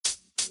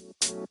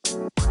If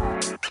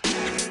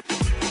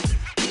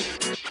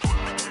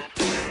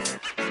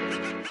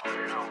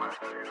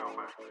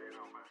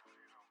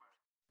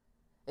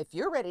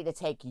you're ready to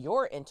take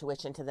your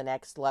intuition to the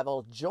next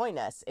level, join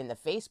us in the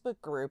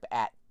Facebook group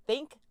at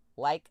Think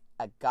Like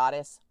a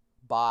Goddess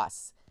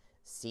Boss.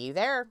 See you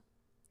there.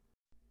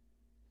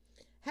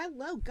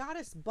 Hello,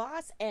 Goddess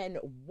Boss, and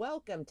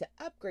welcome to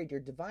Upgrade Your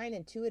Divine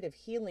Intuitive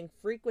Healing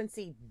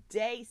Frequency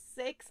Day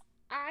 6.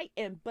 I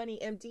am Bunny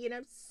MD, and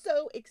I'm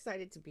so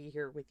excited to be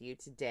here with you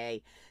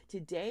today.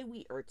 Today,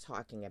 we are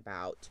talking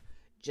about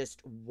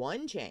just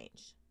one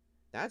change.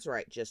 That's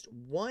right, just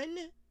one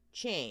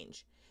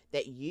change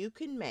that you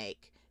can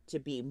make to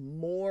be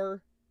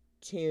more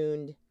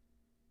tuned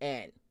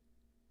in.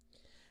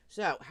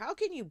 So, how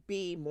can you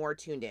be more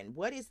tuned in?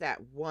 What is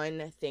that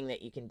one thing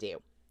that you can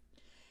do?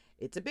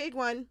 It's a big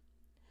one.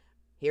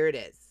 Here it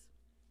is.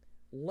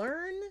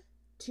 Learn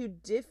to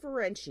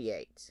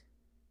differentiate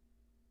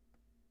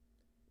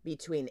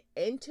between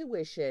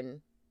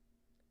intuition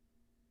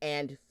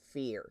and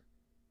fear.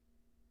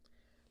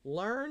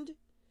 Learn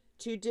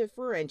to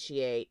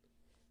differentiate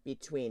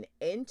between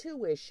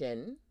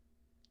intuition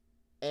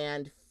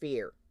and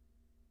fear.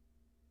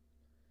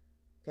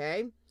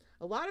 Okay?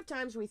 A lot of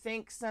times we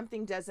think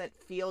something doesn't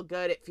feel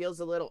good. It feels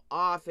a little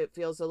off. It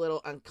feels a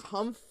little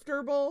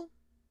uncomfortable,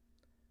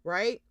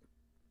 right?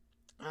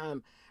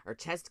 Our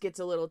chest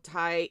gets a little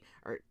tight.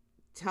 Our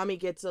tummy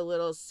gets a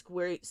little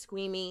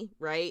squeamy,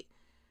 right?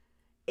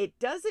 It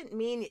doesn't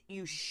mean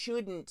you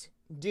shouldn't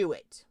do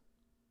it.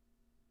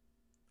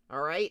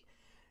 All right?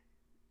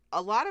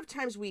 A lot of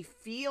times we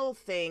feel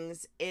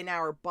things in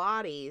our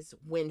bodies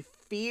when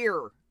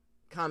fear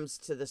comes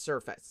to the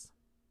surface,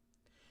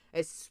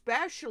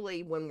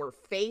 especially when we're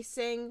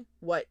facing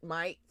what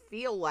might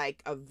feel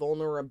like a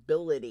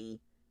vulnerability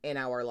in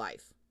our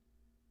life.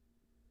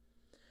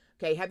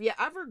 Okay, have you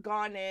ever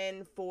gone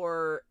in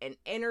for an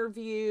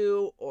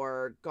interview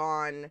or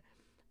gone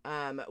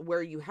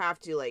where you have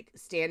to like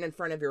stand in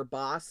front of your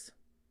boss,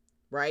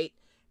 right?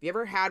 Have you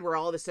ever had where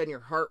all of a sudden your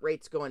heart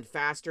rate's going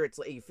faster? It's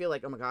like you feel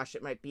like, oh my gosh,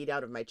 it might beat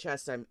out of my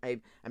chest. I'm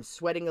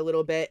sweating a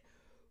little bit.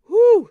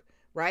 Whoo,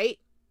 right?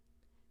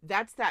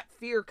 That's that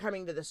fear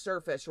coming to the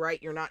surface,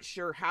 right? You're not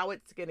sure how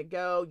it's going to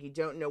go. You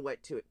don't know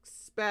what to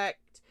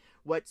expect.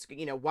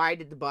 Why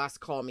did the boss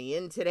call me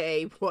in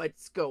today?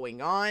 What's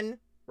going on,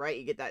 right?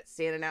 You get that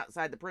standing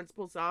outside the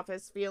principal's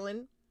office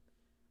feeling,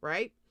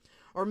 right?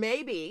 Or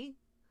maybe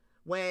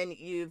when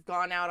you've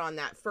gone out on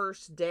that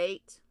first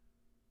date,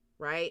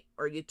 right?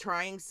 Or you're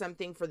trying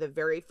something for the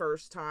very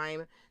first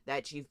time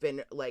that you've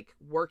been like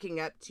working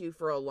up to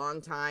for a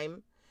long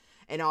time.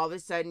 And all of a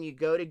sudden you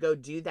go to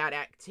do that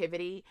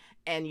activity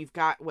and you've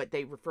got what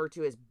they refer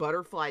to as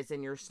butterflies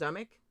in your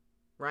stomach,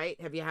 right?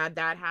 Have you had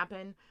that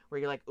happen where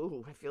you're like,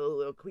 ooh, I feel a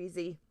little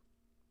queasy.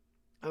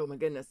 Oh my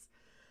goodness,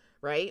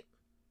 right?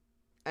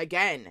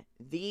 Again,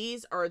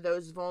 these are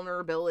those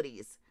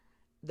vulnerabilities,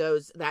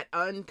 that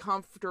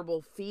uncomfortable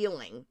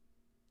feeling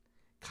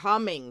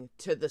coming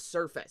to the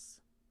surface.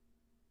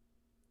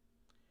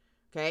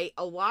 Okay?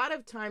 A lot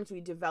of times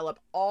we develop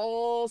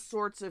all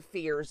sorts of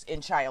fears in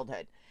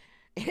childhood.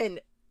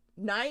 And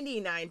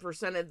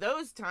 99% of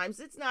those times,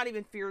 it's not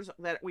even fears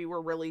that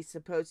are really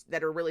supposed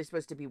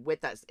to be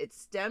with us. It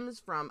stems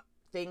from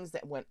things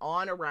that went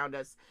on around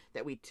us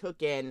that we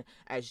took in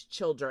as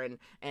children,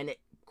 and it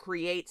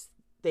creates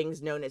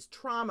things known as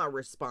trauma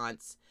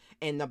response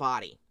in the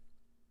body.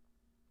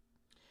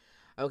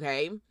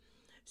 Okay?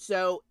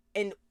 So,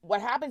 and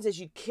what happens is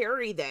you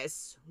carry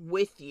this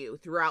with you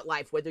throughout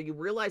life, whether you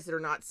realize it or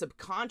not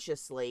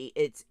subconsciously,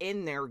 it's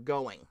in there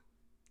going.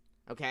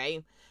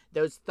 Okay?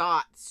 Those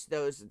thoughts,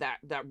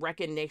 that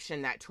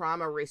recognition, that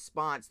trauma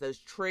response, those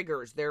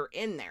triggers, they're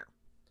in there,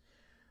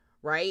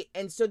 right?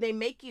 And so they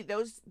make you,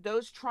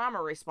 those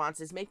trauma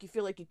responses make you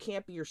feel like you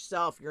can't be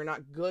yourself. You're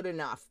not good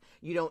enough.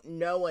 You don't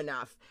know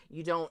enough.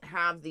 You don't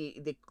have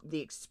the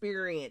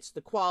experience,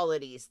 the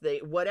qualities,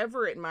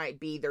 whatever it might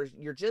be.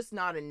 You're just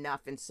not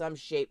enough in some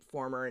shape,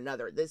 form, or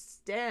another. This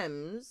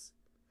stems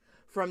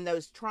from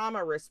those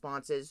trauma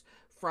responses,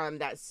 from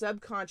that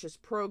subconscious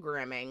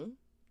programming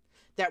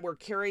that we're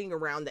carrying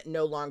around that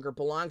no longer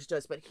belongs to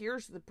us. But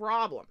here's the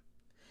problem.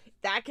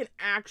 That can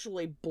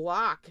actually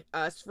block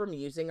us from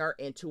using our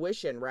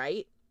intuition,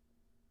 right?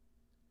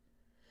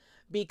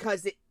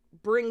 Because it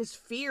brings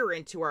fear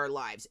into our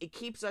lives. It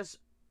keeps us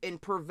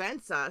and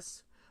prevents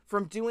us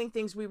from doing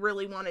things we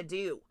really want to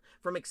do,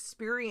 from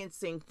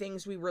experiencing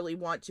things we really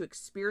want to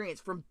experience,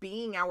 from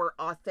being our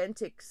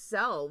authentic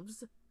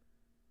selves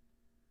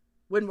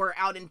when we're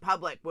out in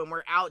public, when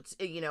we're out,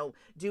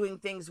 doing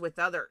things with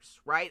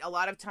others, right? A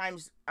lot of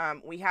times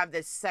we have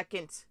this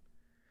second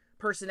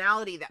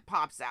personality that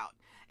pops out.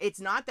 It's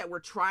not that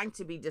we're trying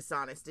to be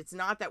dishonest. It's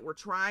not that we're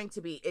trying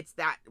to be, it's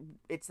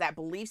that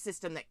belief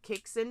system that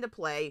kicks into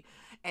play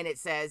and it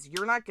says,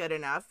 you're not good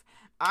enough.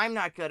 I'm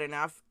not good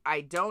enough.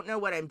 I don't know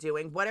what I'm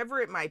doing, whatever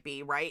it might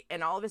be, right?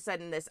 And all of a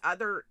sudden this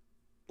other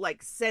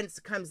sense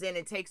comes in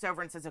and takes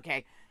over and says,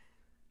 okay,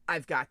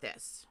 I've got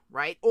this,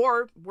 right?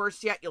 Or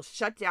worse yet, you'll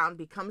shut down,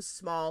 become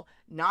small,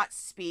 not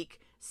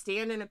speak,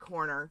 stand in a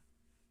corner,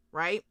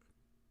 right?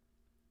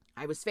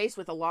 I was faced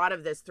with a lot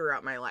of this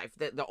throughout my life.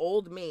 The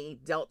old me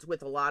dealt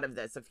with a lot of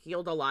this. I've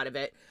healed a lot of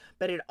it,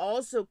 but it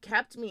also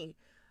kept me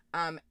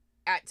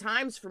at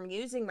times from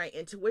using my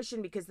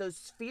intuition, because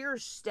those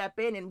fears step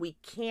in and we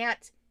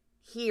can't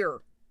hear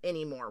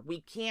anymore. We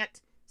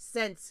can't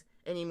sense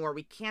anymore.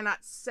 We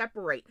cannot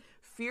separate.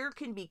 Fear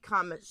can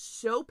become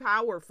so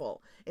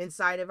powerful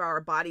inside of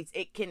our bodies,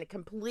 it can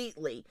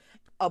completely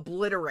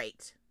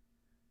obliterate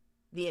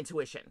the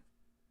intuition.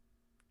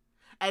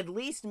 At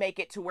least make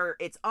it to where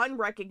it's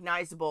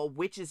unrecognizable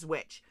which is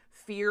which.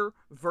 Fear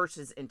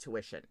versus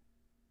intuition.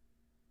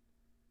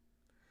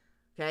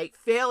 Okay,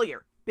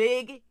 failure.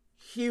 Big,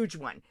 huge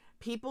one.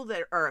 People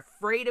that are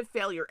afraid of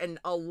failure, and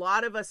a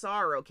lot of us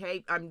are,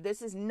 okay?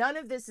 None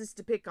of this is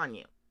to pick on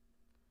you.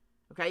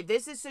 Okay,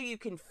 this is so you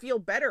can feel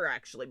better,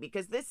 actually,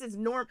 because this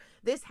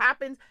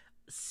happens.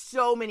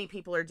 So many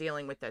people are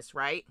dealing with this,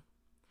 right?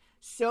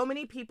 So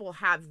many people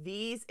have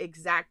these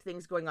exact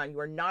things going on. You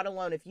are not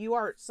alone. If you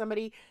are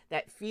somebody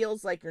that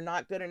feels like you're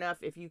not good enough,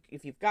 if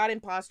you've got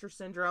imposter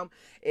syndrome,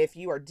 if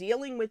you are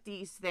dealing with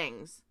these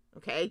things,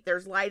 okay,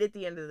 there's light at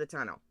the end of the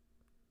tunnel.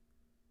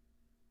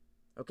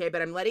 Okay,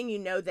 but I'm letting you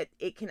know that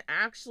it can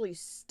actually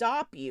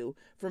stop you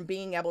from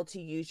being able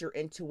to use your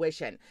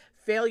intuition.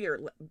 Failure,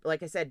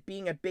 like I said,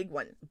 being a big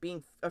one.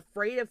 Being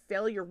afraid of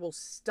failure will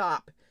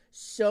stop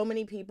so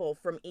many people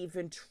from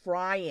even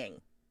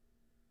trying.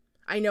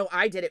 I know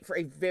I did it for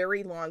a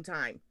very long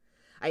time.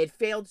 I had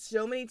failed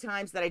so many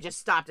times that I just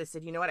stopped. I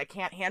said, you know what? I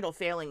can't handle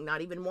failing.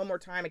 Not even one more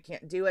time. I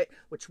can't do it.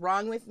 What's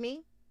wrong with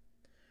me?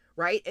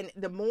 Right? And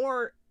the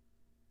more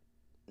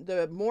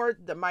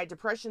my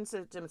depression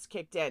symptoms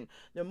kicked in,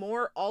 the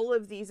more all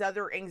of these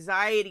other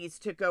anxieties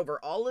took over,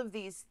 all of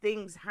these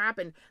things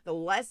happened, the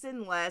less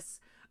and less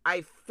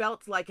I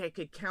felt like I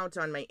could count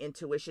on my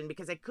intuition,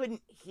 because I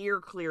couldn't hear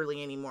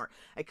clearly anymore.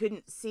 I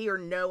couldn't see or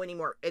know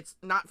anymore. It's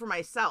not for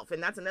myself.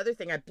 And that's another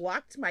thing. I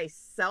blocked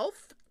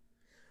myself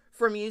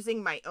from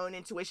using my own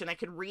intuition. I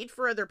could read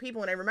for other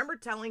people. And I remember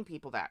telling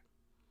people that,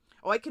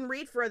 oh, I can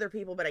read for other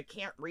people, but I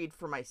can't read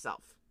for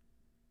myself.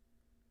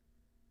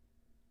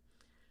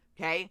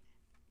 Okay.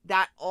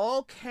 That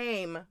all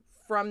came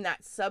from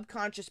that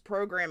subconscious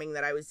programming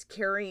that I was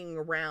carrying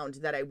around,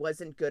 that I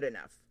wasn't good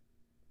enough.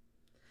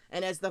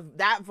 And as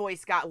that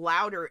voice got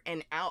louder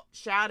and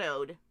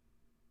outshadowed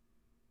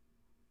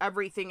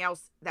everything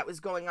else that was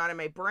going on in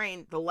my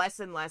brain, the less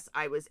and less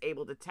I was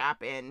able to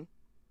tap in.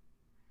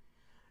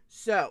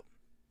 So,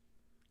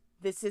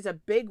 this is a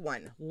big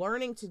one.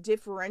 Learning to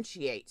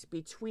differentiate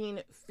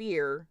between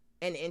fear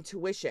and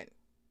intuition.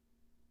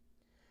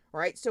 All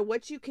right, so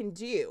what you can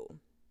do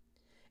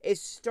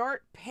is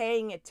start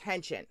paying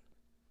attention.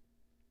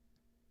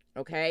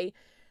 Okay?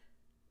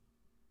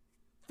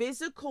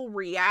 Physical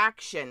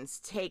reactions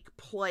take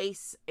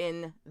place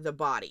in the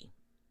body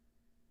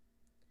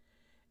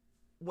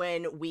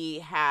when we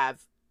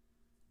have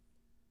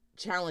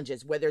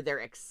challenges, whether they're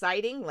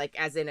exciting, like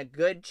as in a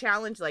good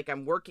challenge, like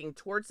I'm working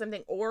towards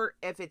something, or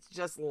if it's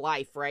just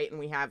life, right? And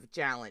we have a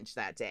challenge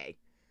that day.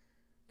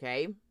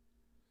 Okay?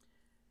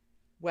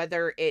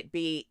 Whether it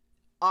be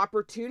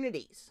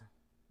opportunities,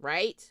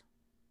 right?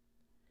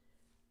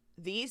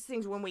 These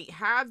things, when we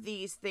have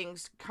these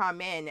things come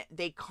in,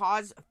 they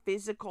cause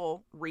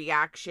physical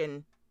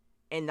reaction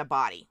in the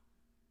body.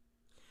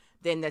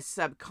 Then the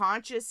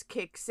subconscious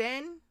kicks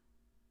in,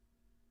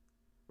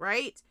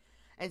 right?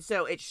 And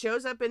so it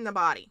shows up in the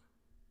body.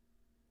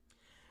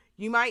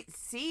 You might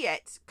see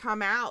it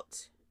come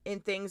out in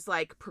things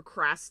like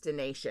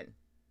procrastination.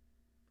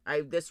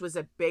 This was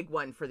a big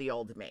one for the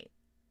old me.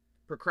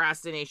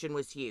 Procrastination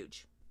was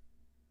huge.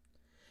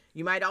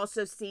 You might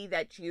also see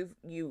that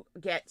you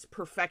get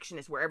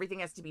perfectionist, where everything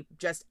has to be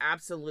just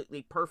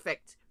absolutely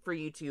perfect for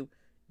you to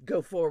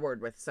go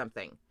forward with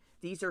something.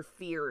 These are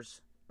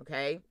fears,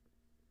 okay?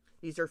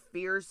 These are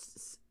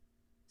fears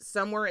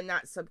somewhere in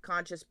that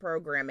subconscious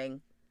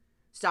programming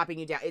stopping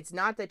you down. It's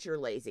not that you're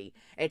lazy.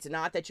 It's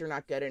not that you're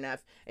not good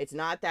enough. It's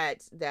not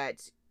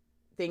that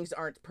things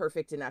aren't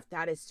perfect enough.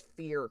 That is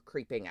fear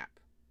creeping up.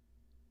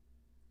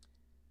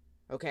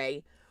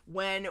 Okay?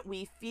 When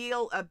we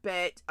feel a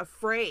bit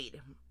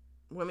afraid,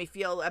 when we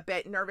feel a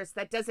bit nervous,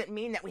 that doesn't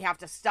mean that we have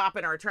to stop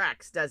in our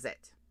tracks, does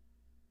it?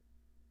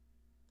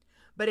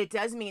 But it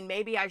does mean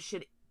maybe I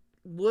should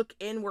look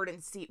inward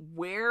and see,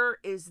 where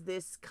is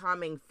this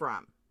coming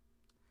from?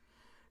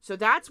 So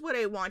that's what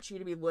I want you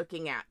to be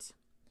looking at.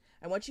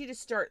 I want you to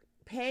start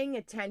paying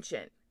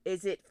attention.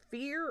 Is it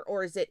fear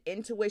or is it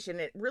intuition?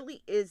 It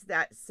really is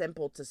that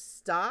simple to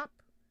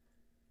stop,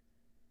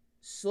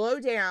 slow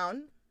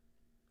down,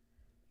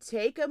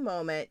 take a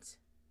moment,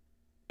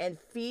 and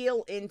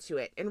feel into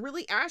it, and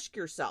really ask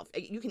yourself.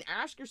 You can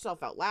ask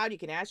yourself out loud. You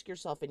can ask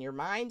yourself in your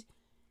mind,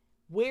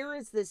 where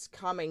is this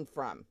coming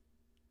from?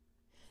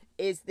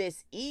 Is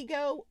this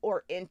ego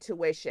or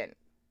intuition?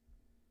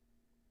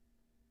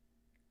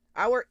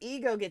 Our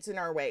ego gets in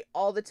our way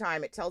all the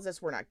time. It tells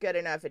us we're not good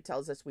enough. It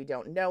tells us we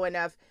don't know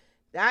enough.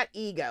 That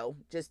ego,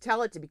 just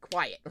tell it to be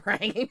quiet,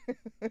 right?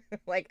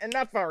 Like,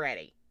 enough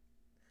already.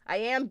 I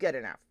am good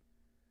enough.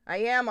 I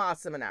am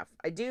awesome enough.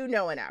 I do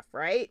know enough,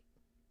 right?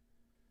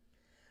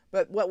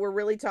 But what we're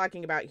really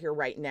talking about here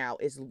right now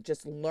is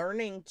just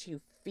learning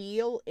to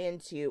feel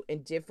into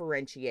and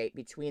differentiate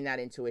between that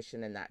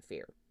intuition and that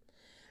fear.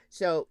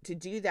 So to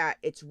do that,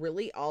 it's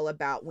really all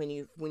about when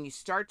you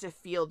start to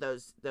feel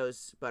those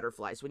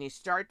butterflies, when you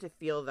start to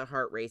feel the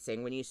heart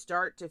racing, when you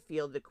start to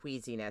feel the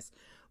queasiness,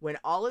 when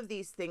all of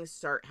these things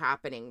start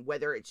happening,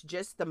 whether it's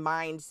just the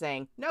mind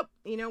saying, nope,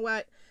 you know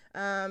what?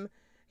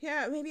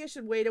 Yeah, maybe I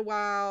should wait a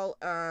while.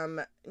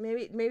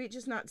 Maybe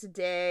just not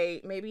today,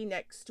 maybe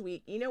next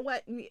week. You know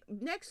what?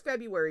 Next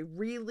February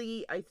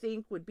really, I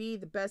think, would be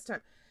the best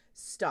time.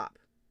 Stop.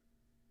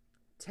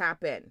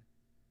 Tap in.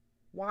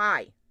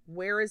 Why?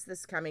 Where is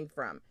this coming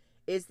from?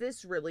 Is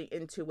this really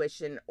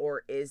intuition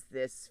or is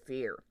this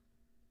fear?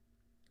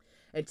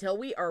 Until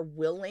we are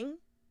willing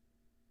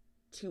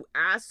to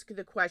ask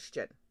the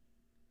question,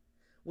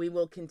 we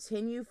will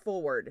continue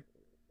forward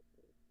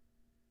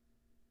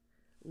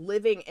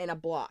living in a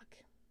block,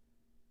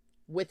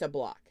 with a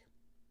block.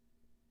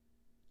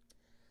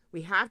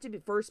 We have to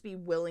first be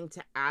willing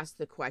to ask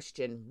the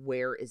question,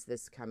 where is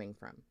this coming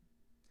from?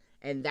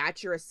 And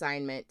that's your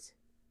assignment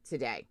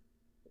today.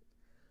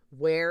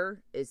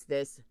 Where is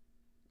this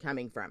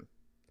coming from?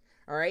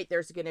 All right,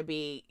 there's going to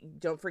be,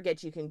 don't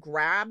forget, you can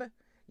grab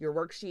your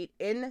worksheet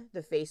in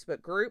the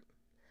Facebook group.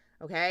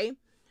 Okay.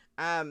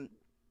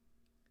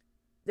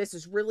 This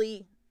is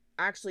really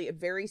actually a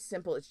very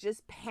simple, it's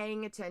just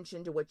paying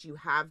attention to what you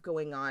have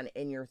going on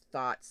in your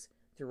thoughts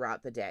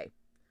throughout the day.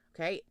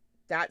 Okay.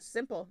 That's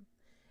simple.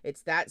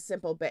 It's that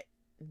simple, but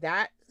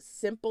that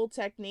simple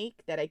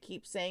technique that I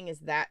keep saying is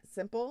that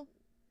simple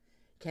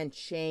can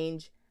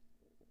change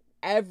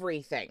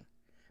everything.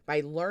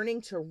 By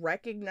learning to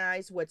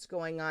recognize what's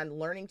going on,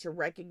 learning to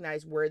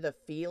recognize where the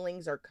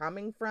feelings are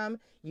coming from,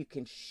 you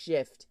can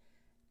shift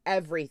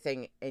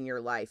everything in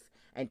your life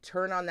and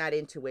turn on that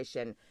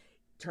intuition,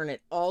 turn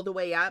it all the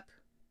way up,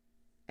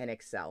 and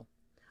excel.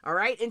 All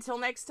right, until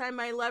next time,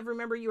 my love,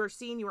 remember, you are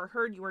seen, you are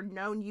heard, you are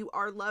known, you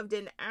are loved,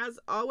 and as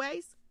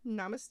always,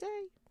 namaste.